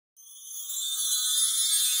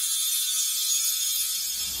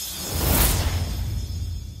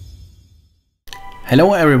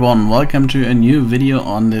Hello everyone, welcome to a new video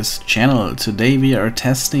on this channel. Today we are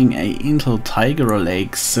testing a Intel Tiger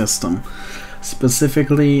Lake system,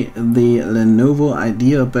 specifically the Lenovo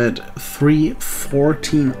IdeaPad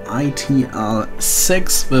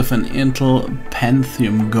 314ITL6 with an Intel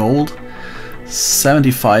Pentium Gold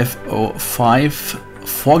 7505,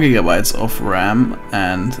 4GB of RAM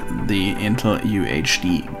and the Intel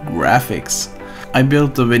UHD graphics. I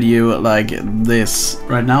built the video like this.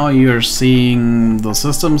 Right now you're seeing the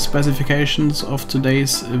system specifications of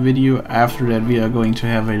today's video. After that we are going to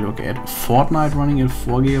have a look at Fortnite running at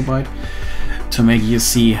 4GB to make you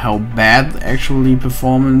see how bad actually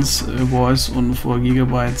performance was on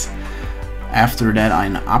 4GB. After that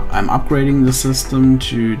I'm upgrading the system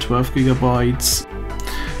to 12GB.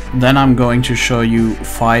 Then I'm going to show you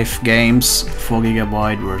 5 games,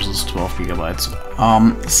 4GB versus 12GB.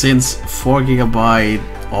 Since 4GB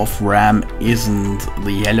of RAM isn't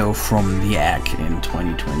the yellow from the egg in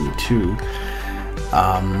 2022,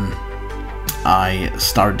 I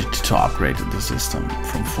started to upgrade the system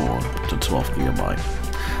from 4 to 12GB.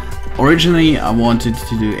 Originally I wanted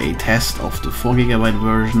to do a test of the 4GB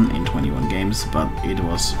version in 21 games, but it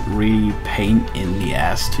was really pain in the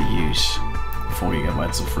ass to use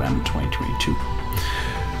 4GB of RAM in 2022.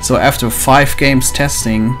 So after 5 games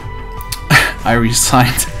testing, I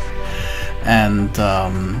resigned and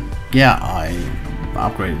yeah, I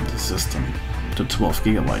upgraded the system to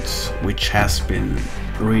 12GB, which has been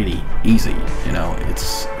really easy. You know,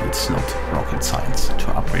 it's not rocket science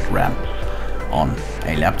to upgrade RAM on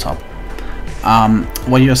a laptop.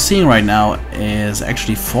 What you're seeing right now is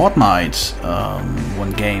actually Fortnite,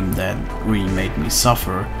 one game that really made me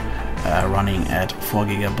suffer. Running at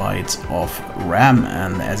 4GB of RAM,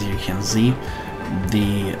 and as you can see,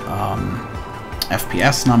 the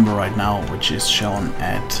FPS number right now, which is shown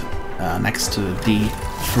at next to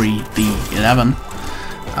D3, D11,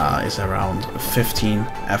 is around 15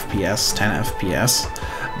 FPS, 10 FPS.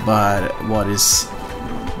 But what is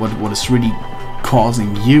really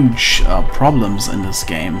causing huge problems in this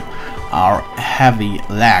game are heavy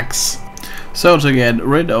lags. So to get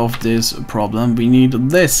rid of this problem, we need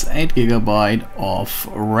this 8GB of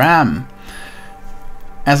RAM.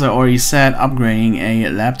 As I already said, upgrading a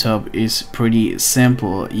laptop is pretty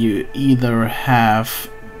simple. You either have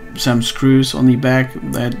some screws on the back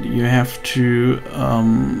that you have to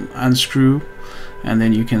unscrew, and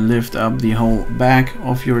then you can lift up the whole back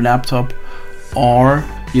of your laptop, or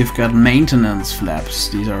you've got maintenance flaps.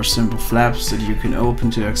 These are simple flaps that you can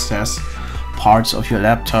open to access parts of your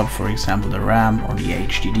laptop, for example the RAM or the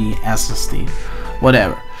HDD, SSD,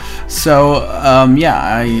 whatever. So yeah,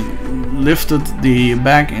 I lifted the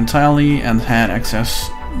back entirely and had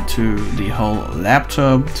access to the whole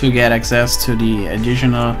laptop. To get access to the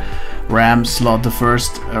additional RAM slot, the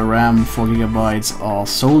first RAM 4GB are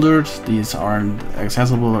soldered. These aren't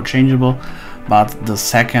accessible or changeable, but the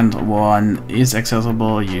second one is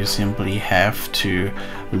accessible. You simply have to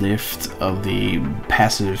lift the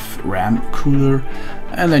passive RAM cooler,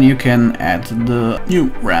 and then you can add the new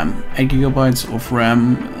RAM. 8GB of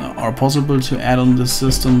RAM are possible to add on this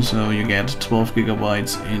system, so you get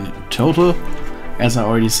 12GB in total. As I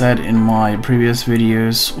already said in my previous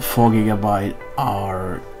videos, 4GB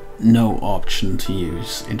are no option to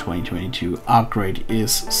use in 2022. Upgrade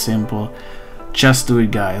is simple. Just do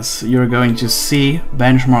it, guys. You're going to see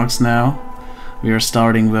benchmarks now. We are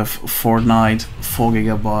starting with Fortnite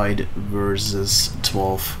 4GB versus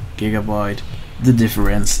 12GB. The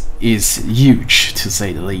difference is huge, to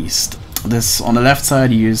say the least. This on the left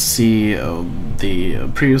side you see the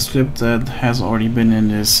previous clip that has already been in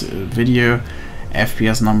this video.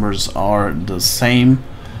 FPS numbers are the same.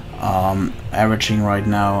 Averaging right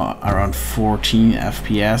now around 14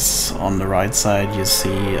 FPS. On the right side you see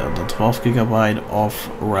the 12GB of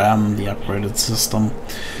RAM, the upgraded system,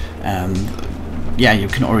 and yeah, you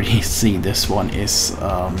can already see this one is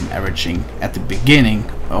averaging at the beginning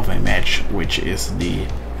of a match, which is the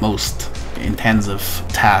most intensive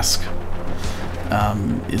task,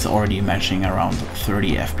 is already matching around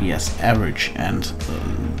 30 FPS average, and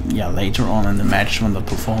yeah, later on in the match when the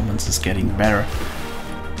performance is getting better,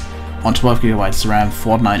 on 12GB RAM,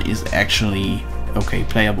 Fortnite is actually okay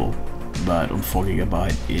playable, but on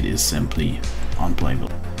 4GB it is simply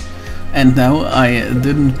unplayable. And now I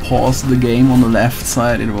didn't pause the game on the left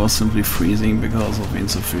side, it was simply freezing because of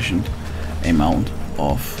insufficient amount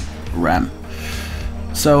of RAM.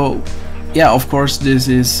 So yeah, of course this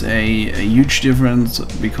is a huge difference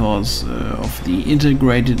because of the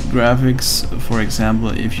integrated graphics. For example,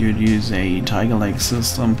 if you use a Tiger Lake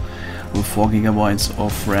system with 4GB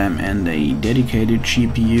of RAM and a dedicated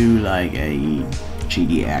GPU like a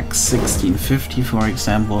GTX 1650, for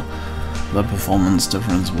example, the performance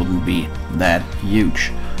difference wouldn't be that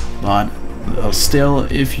huge. But still,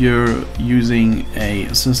 if you're using a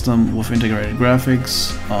system with integrated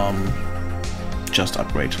graphics, just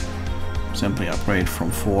upgrade. Simply upgrade from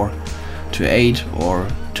 4 to 8 or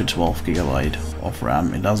to 12 GB of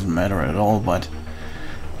RAM. It doesn't matter at all, but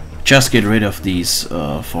just get rid of these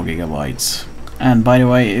 4 GB. And by the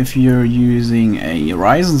way, if you're using a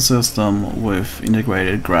Ryzen system with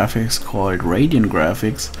integrated graphics called Radeon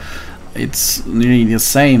graphics, it's nearly the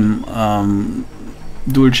same.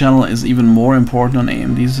 Dual channel is even more important on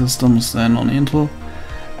AMD systems than on Intel,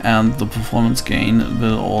 and the performance gain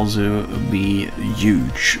will also be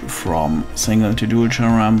huge from single to dual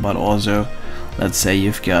channel RAM. But also, let's say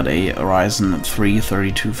you've got a Ryzen 3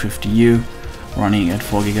 3250U running at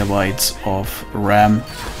 4 GB of RAM,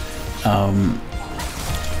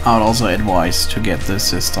 I would also advise to get this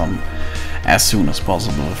system as soon as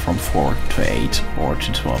possible from 4 to 8 or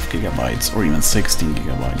to 12 GB or even 16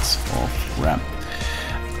 GB of RAM.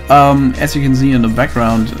 As you can see in the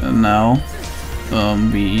background now,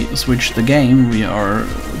 we switched the game. We are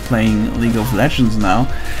playing League of Legends now,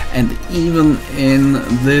 and even in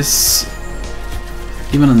this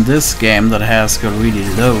game that has got really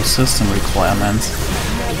low system requirements,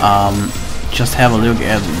 just have a look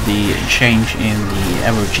at the change in the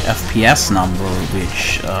average FPS number,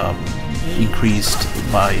 which increased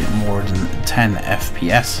by more than 10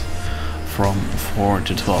 FPS from 4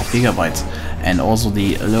 to 12 GB, and also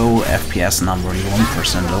the low FPS number, the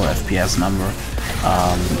 1% low FPS number,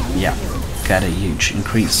 yeah, got a huge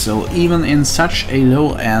increase. So even in such a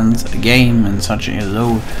low-end game, in such a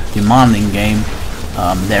low demanding game,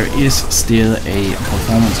 there is still a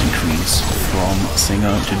performance increase from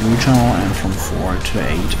single to dual channel and from 4 to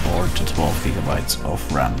 8 or to 12 GB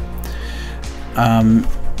of RAM.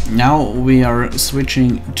 Now we are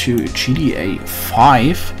switching to GTA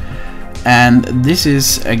 5, and this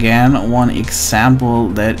is again one example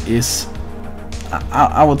that is,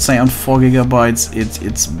 I would say, on 4 GB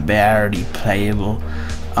it's barely playable.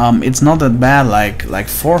 It's not that bad like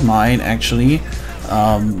Fortnite actually.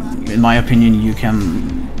 In my opinion, you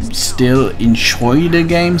can still enjoy the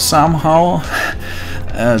game somehow.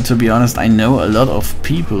 To be honest, I know a lot of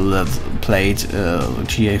people that played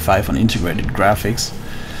GTA 5 on integrated graphics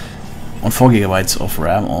on 4 GB of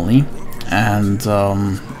RAM only, and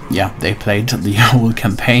yeah, they played the whole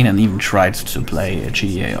campaign and even tried to play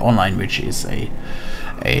GTA Online, which is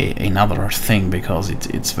another thing because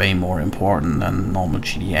it's way more important than normal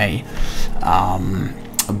GTA.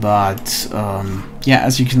 But yeah,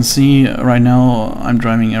 as you can see right now, I'm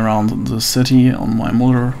driving around the city on my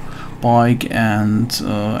motorbike and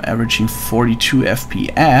averaging 42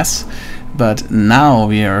 FPS. But now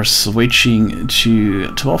we are switching to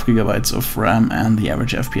 12 GB of RAM, and the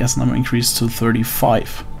average FPS number increased to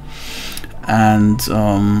 35. And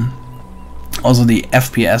also the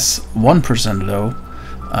FPS 1% low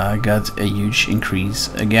got a huge increase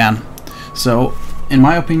again. So in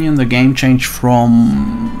my opinion, the game changed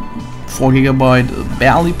from 4 GB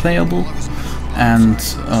barely playable, and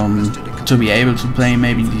to be able to play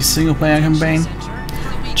maybe the single player campaign,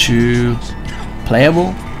 to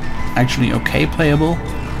playable, actually okay playable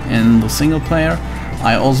in the single player.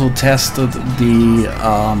 I also tested the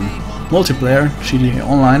multiplayer, GTA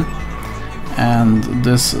Online, and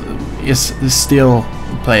this is still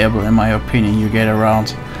playable in my opinion. You get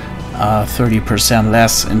around 30%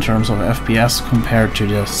 less in terms of FPS compared to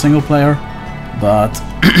the single player, but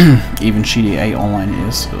even GTA Online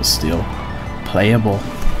is still playable.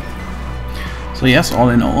 So yes, all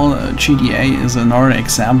in all, GTA is another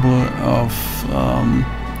example of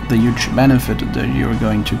the huge benefit that you're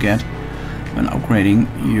going to get when upgrading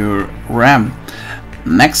your RAM.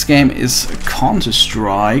 Next game is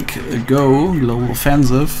Counter-Strike Go Global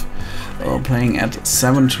Offensive, playing at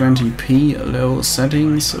 720p low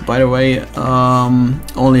settings. By the way,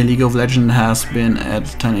 only League of Legends has been at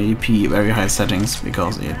 1080p very high settings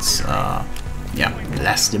because it's yeah,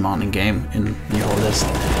 less demanding game in the whole list.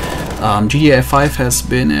 GTA 5 has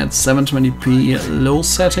been at 720p low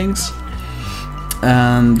settings,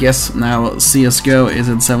 and yes, now CSGO is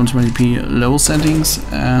at 720p low settings,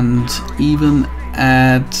 and even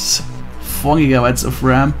at 4 GB of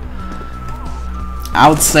RAM, I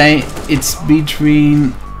would say it's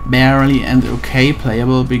between barely and okay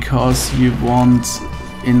playable, because you want,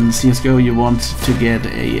 in CSGO you want to get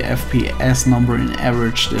a FPS number in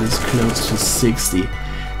average that is close to 60,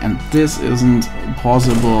 and this isn't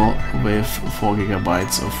possible with 4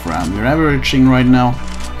 GB of RAM. We're averaging right now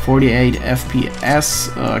 48 FPS,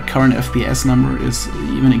 current FPS number is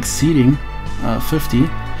even exceeding 50.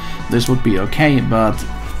 this would be okay, but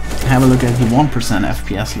have a look at the 1%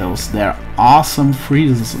 FPS lows. There are some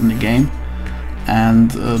freezes in the game,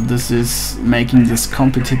 and this is making this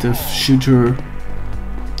competitive shooter,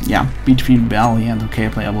 yeah, between barely and okay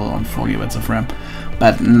playable on 4 GB of RAM.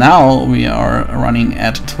 But now we are running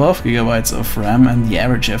at 12 GB of RAM, and the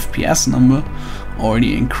average FPS number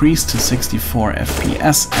already increased to 64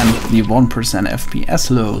 FPS, and the 1% FPS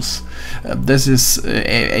lows. This is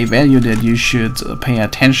a value that you should pay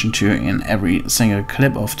attention to in every single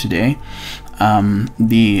clip of today.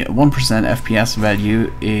 The 1% FPS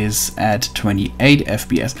value is at 28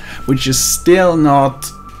 FPS, which is still not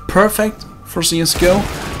perfect for CSGO,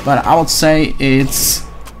 but I would say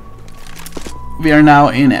we are now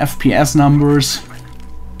in FPS numbers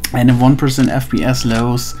and 1% FPS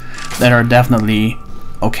lows that are definitely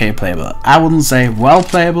okay playable. I wouldn't say well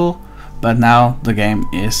playable, but now the game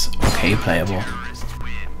is okay playable.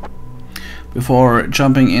 Before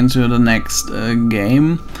jumping into the next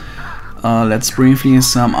game, let's briefly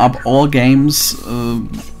sum up all games.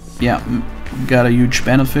 Yeah, got a huge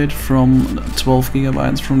benefit from 12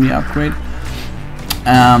 GB from the upgrade,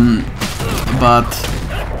 but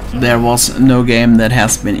there was no game that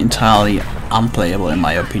has been entirely unplayable in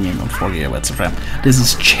my opinion on 4 GB of RAM. This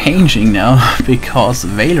is changing now because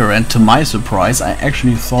Valorant, to my surprise, I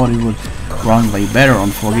actually thought it would run way better on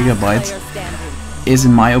 4 GB, is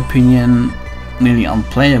in my opinion nearly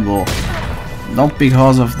unplayable. Not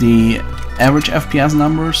because of the average FPS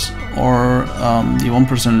numbers or the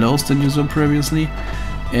 1% lows that you saw previously.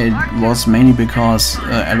 It was mainly because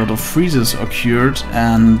a lot of freezes occurred,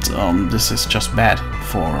 and this is just bad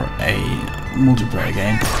for a multiplayer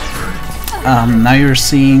game. Now you're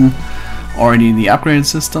seeing already the upgraded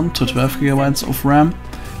system to 12 GB of RAM,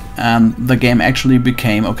 and the game actually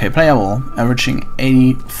became okay playable, averaging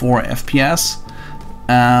 84 FPS.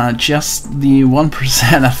 Just the 1%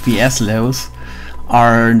 FPS lows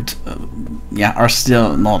aren't, are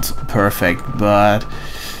still not perfect, but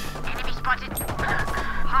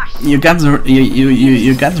you got to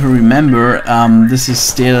remember this is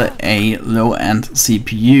still a low-end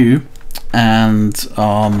CPU, and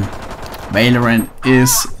Valorant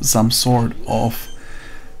is some sort of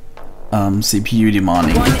CPU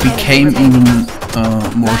demanding. It became even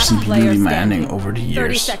more CPU demanding over the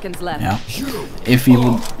years. Yeah. If we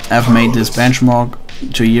would have made this benchmark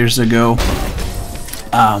 2 years ago,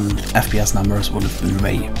 FPS numbers would have been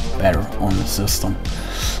way better on the system.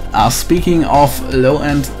 Speaking of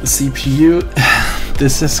low-end CPU,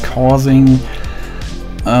 this is causing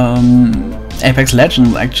Apex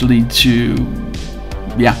Legends actually to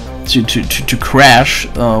crash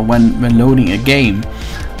when loading a game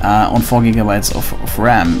on 4 GB of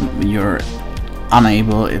RAM. You're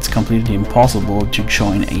unable, it's completely impossible to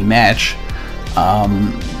join a match.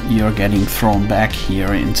 You're getting thrown back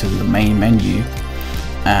here into the main menu,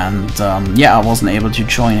 and yeah, I wasn't able to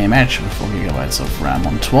join a match with 4 GB of RAM.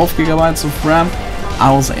 On 12 GB of RAM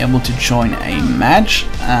I was able to join a match,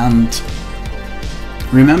 and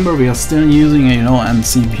remember, we are still using a low-end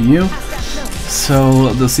CPU,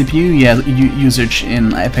 so the CPU usage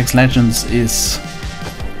in Apex Legends is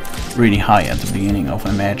really high at the beginning of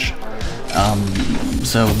a match.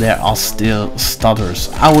 So there are still stutters.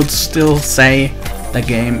 I would still say the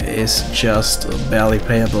game is just barely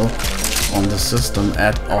playable on the system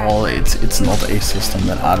at all. It's not a system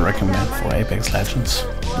that I'd recommend for Apex Legends.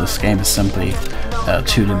 This game is simply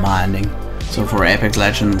too demanding. So for Apex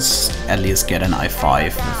Legends, at least get an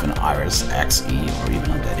i5 with an Iris Xe or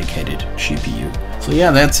even a dedicated GPU. So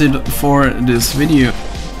yeah, that's it for this video.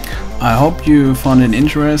 I hope you found it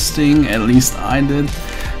interesting, at least I did.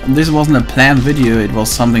 This wasn't a planned video, it was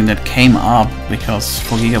something that came up because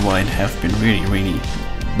 4 GB have been really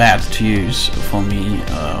bad to use for me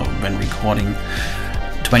when recording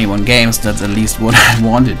 21 games. That's at least what I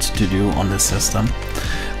wanted to do on this system.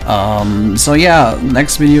 So yeah,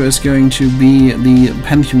 next video is going to be the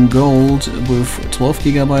Pentium Gold with 12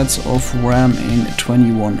 GB of RAM in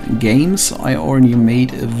 21 games. I already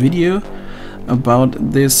made a video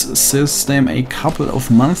about this system a couple of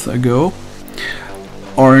months ago,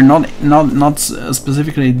 or not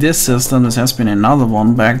specifically this system, this has been another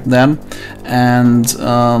one back then, and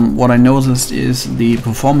what I noticed is the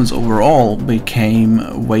performance overall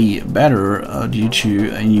became way better due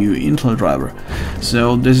to a new Intel driver.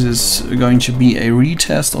 So this is going to be a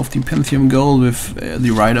retest of the Pentium Gold with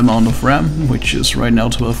the right amount of RAM, which is right now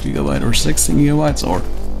 12 GB or 16 GB, or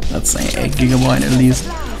let's say 8 GB at least.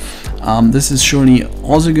 This is surely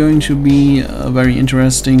also going to be very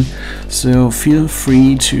interesting, so feel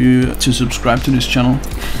free to subscribe to this channel.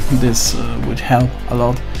 This would help a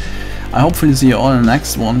lot. I hopefully see you all in the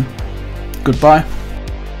next one. Goodbye.